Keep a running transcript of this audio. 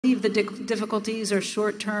believe the difficulties are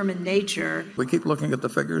short-term in nature. We keep looking at the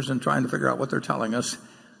figures and trying to figure out what they're telling us.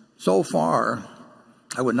 So far,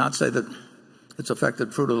 I would not say that it's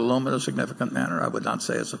affected Fruit of the Loom in a significant manner. I would not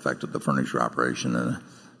say it's affected the furniture operation in a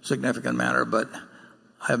significant manner, but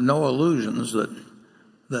I have no illusions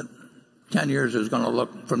that 10 years is going to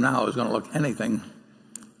look from now is going to look anything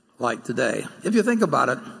like today. If you think about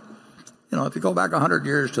it, if you go back 100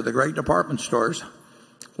 years to the great department stores,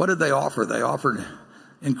 what did they offer? They offered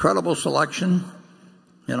incredible selection.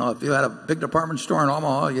 If you had a big department store in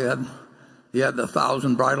Omaha, you had the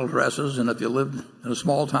 1,000 bridal dresses, and if you lived in a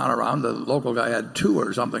small town around, the local guy had 2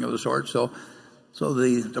 or something of the sort. So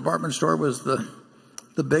the department store was the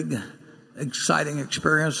big, exciting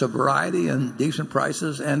experience of variety and decent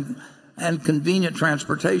prices and convenient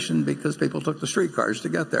transportation because people took the streetcars to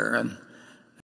get there.